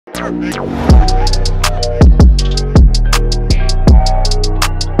Hey, what's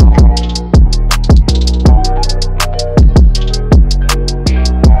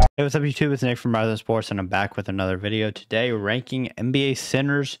up YouTube? It's Nick from Rise Sports and I'm back with another video today ranking NBA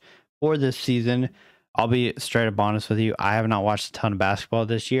centers for this season. I'll be straight up honest with you. I have not watched a ton of basketball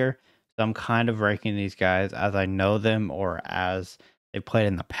this year, so I'm kind of ranking these guys as I know them or as they played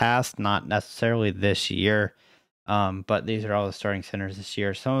in the past, not necessarily this year. But these are all the starting centers this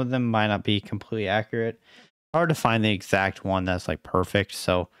year. Some of them might not be completely accurate. Hard to find the exact one that's like perfect,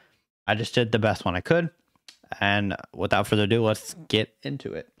 so I just did the best one I could. And without further ado, let's get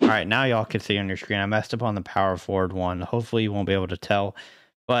into it. All right, now y'all can see on your screen, I messed up on the power forward one. Hopefully you won't be able to tell,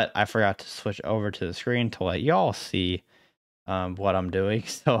 but I forgot to switch over to the screen to let y'all see what I'm doing.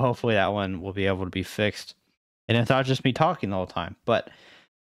 So hopefully that one will be able to be fixed. And it's not just me talking the whole time. But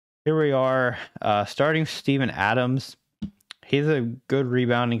here we are, starting Steven Adams. He's a good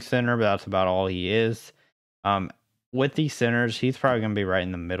rebounding center, but that's about all he is. With these centers, he's probably going to be right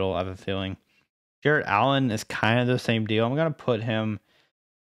in the middle, I have a feeling. Jarrett Allen is kind of the same deal. I'm gonna put him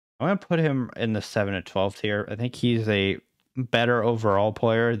in the 7 to 12 tier. I think he's a better overall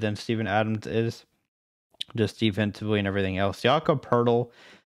player than Steven Adams is, just defensively and everything else. Jakob Poeltl,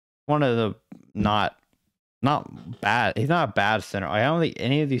 one of the not bad. He's not a bad center. I don't think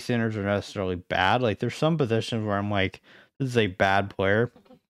any of these centers are necessarily bad. Like there's some positions where I'm like, this is a bad player.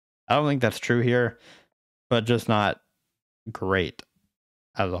 I don't think that's true here, but just not great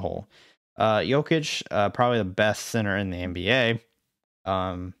as a whole. Jokic, probably the best center in the NBA.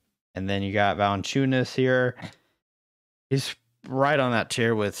 And then you got Valanciunas here. He's right on that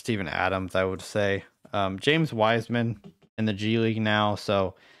tier with Steven Adams, I would say. James Wiseman in the G League now.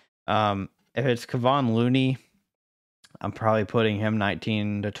 So if it's Kevon Looney, I'm probably putting him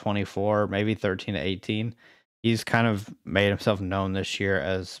 19 to 24, maybe 13 to 18. He's kind of made himself known this year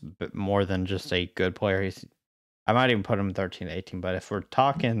as more than just a good player. I might even put him 13 to 18, but if we're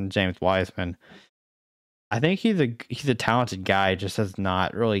talking James Wiseman, I think he's a talented guy, just has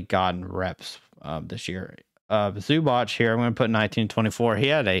not really gotten reps this year. Zubac here, I'm going to put 19 to 24. He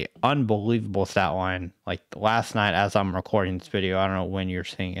had a unbelievable stat line like last night as I'm recording this video. I don't know when you're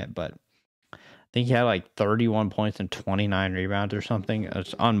seeing it, but I think he had like 31 points and 29 rebounds or something.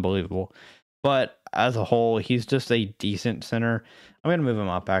 It's unbelievable. But as a whole, he's just a decent center. I'm going to move him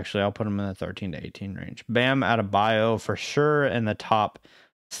up, actually. I'll put him in the 13 to 18 range. Bam Adebayo, for sure, in the top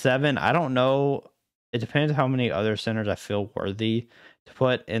 7. I don't know. It depends how many other centers I feel worthy to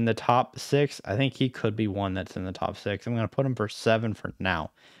put in the top 6. I think he could be one that's in the top 6. I'm going to put him for 7 for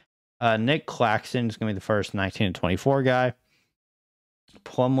now. Nick Claxton is going to be the first 19 to 24 guy.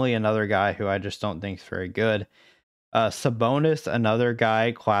 Plumlee, another guy who I just don't think is very good. Sabonis, another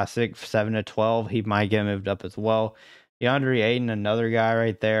guy, classic, 7 to 12. He might get moved up as well. DeAndre Ayton, another guy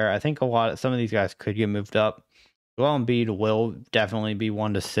right there. I think some of these guys could get moved up. Joel Embiid will definitely be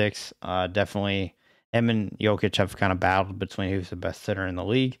 1 to 6. Definitely him and Jokic have kind of battled between who's the best center in the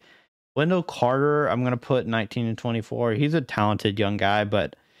league. Wendell Carter, I'm going to put 19 and 24. He's a talented young guy,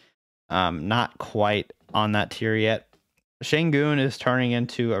 but not quite on that tier yet. Şengün is turning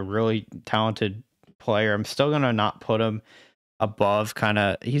into a really talented player. I'm still going to not put him above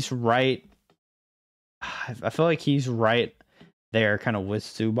he's right. I feel like he's right there kind of with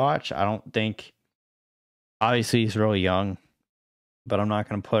Zubac. I don't think, obviously he's really young, but I'm not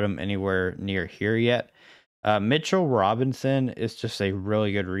going to put him anywhere near here yet. Mitchell Robinson is just a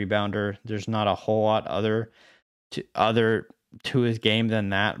really good rebounder. There's not a whole lot other to his game than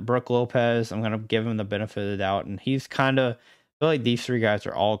that. Brook Lopez, I'm going to give him the benefit of the doubt, and he's kind of, I feel like these three guys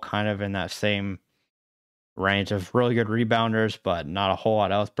are all kind of in that same range of really good rebounders, but not a whole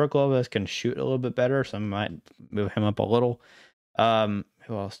lot else. Brook Lopez can shoot a little bit better, so I might move him up a little. Who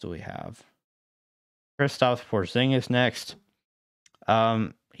else do we have? Kristaps Porzingis next.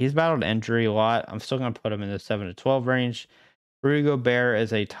 He's battled injury a lot. I'm still going to put him in the 7 to 12 range. Rudy Gobert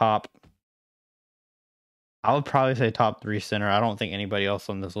is a top, I would probably say top 3 center. I don't think anybody else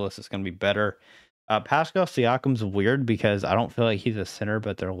on this list is going to be better. Pascal Siakam's weird because I don't feel like he's a center,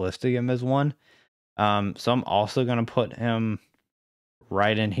 but they're listing him as one. So I'm also going to put him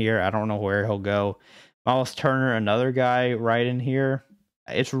right in here. I don't know where he'll go. Miles Turner, another guy right in here.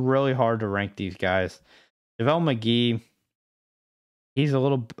 It's really hard to rank these guys. JaVale McGee, he's a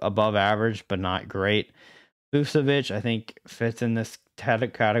little above average, but not great. Vucevic, I think, fits in this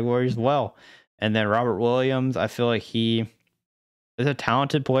category as well. And then Robert Williams, I feel like he is a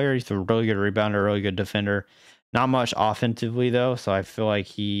talented player. He's a really good rebounder, really good defender. Not much offensively, though, so I feel like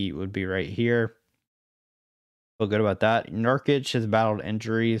he would be right here. Feel good about that. Nurkic has battled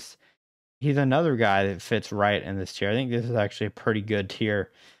injuries. He's another guy that fits right in this tier. I think this is actually a pretty good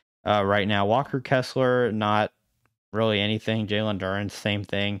tier. right now. Walker Kessler, not really anything. Jalen Duren, same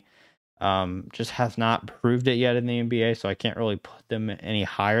thing. Just has not proved it yet in the NBA, so I can't really put them any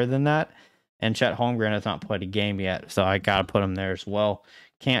higher than that. And Chet Holmgren has not played a game yet, so I got to put him there as well.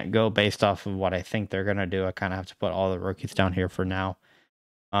 Can't go based off of what I think they're going to do. I kind of have to put all the rookies down here for now.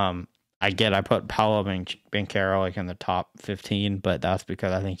 I put Paolo Banchero like in the top 15, but that's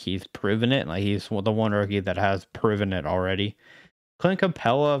because I think he's proven it. Like he's the one rookie that has proven it already. Clint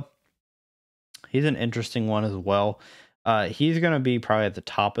Capella, he's an interesting one as well. He's going to be probably at the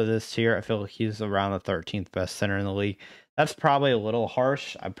top of this tier. I feel like he's around the 13th best center in the league. That's probably a little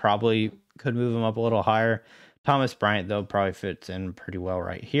harsh. I probably could move him up a little higher. Thomas Bryant, though, probably fits in pretty well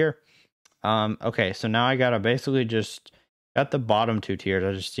right here. Okay, so now I got to basically just got the bottom two tiers.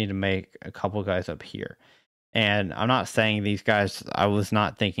 I just need to make a couple guys up here. And I'm not saying these guys, I was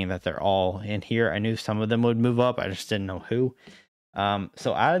not thinking that they're all in here. I knew some of them would move up. I just didn't know who.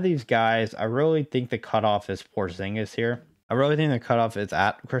 So out of these guys, I really think the cutoff is Porzingis here. I really think the cutoff is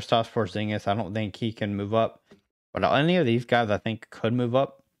at Kristaps Porzingis. I don't think he can move up. But any of these guys I think could move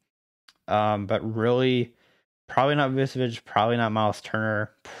up. But really, probably not Vucevic, probably not Miles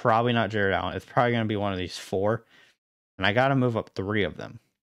Turner, probably not Jared Allen. It's probably going to be one of these four. And I got to move up three of them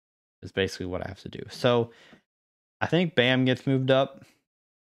is basically what I have to do. So I think Bam gets moved up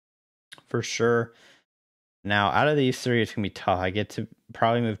for sure. Now, out of these three, it's going to be tough. I get to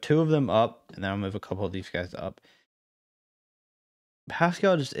probably move two of them up, and then I'll move a couple of these guys up.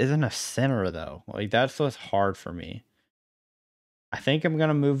 Pascal just isn't a center, though. Like, that's what's hard for me. I think I'm going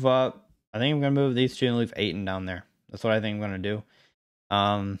to move up. I think I'm going to move these two and leave Ayton down there. That's what I think I'm going to do.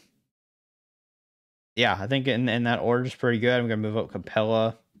 Yeah, I think in that order is pretty good. I'm going to move up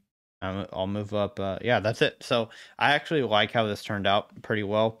Capella. I'll move up. Yeah, that's it. So I actually like how this turned out pretty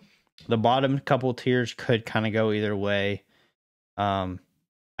well. The bottom couple tiers could kind of go either way. I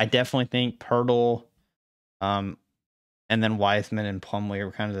definitely think Pirtle, and then Wiseman and Plumlee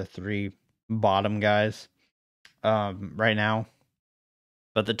are kind of the three bottom guys right now.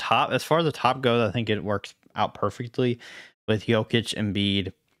 But the top, as far as the top goes, I think it works out perfectly with Jokic,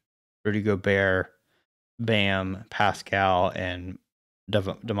 Embiid, Rudy Gobert, Bam, Pascal, and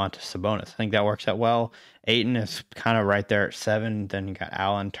Domantas Sabonis. I think that works out well. Ayton is kind of right there at 7. Then you got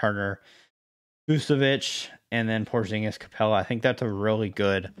Allen, Turner, Vucevic, and then Porzingis, Capella. I think that's a really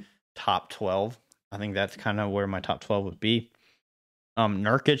good top 12. I think that's kind of where my top 12 would be.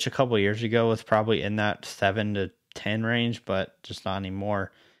 Nurkic a couple years ago was probably in that 7 to 10 range, but just not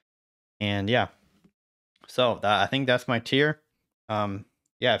anymore. And yeah, so I think that's my tier.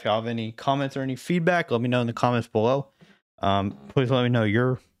 Yeah, if y'all have any comments or any feedback, let me know in the comments below. Please let me know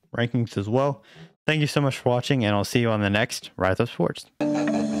your rankings as well. Thank you so much for watching, and I'll see you on the next Rise Up Sports.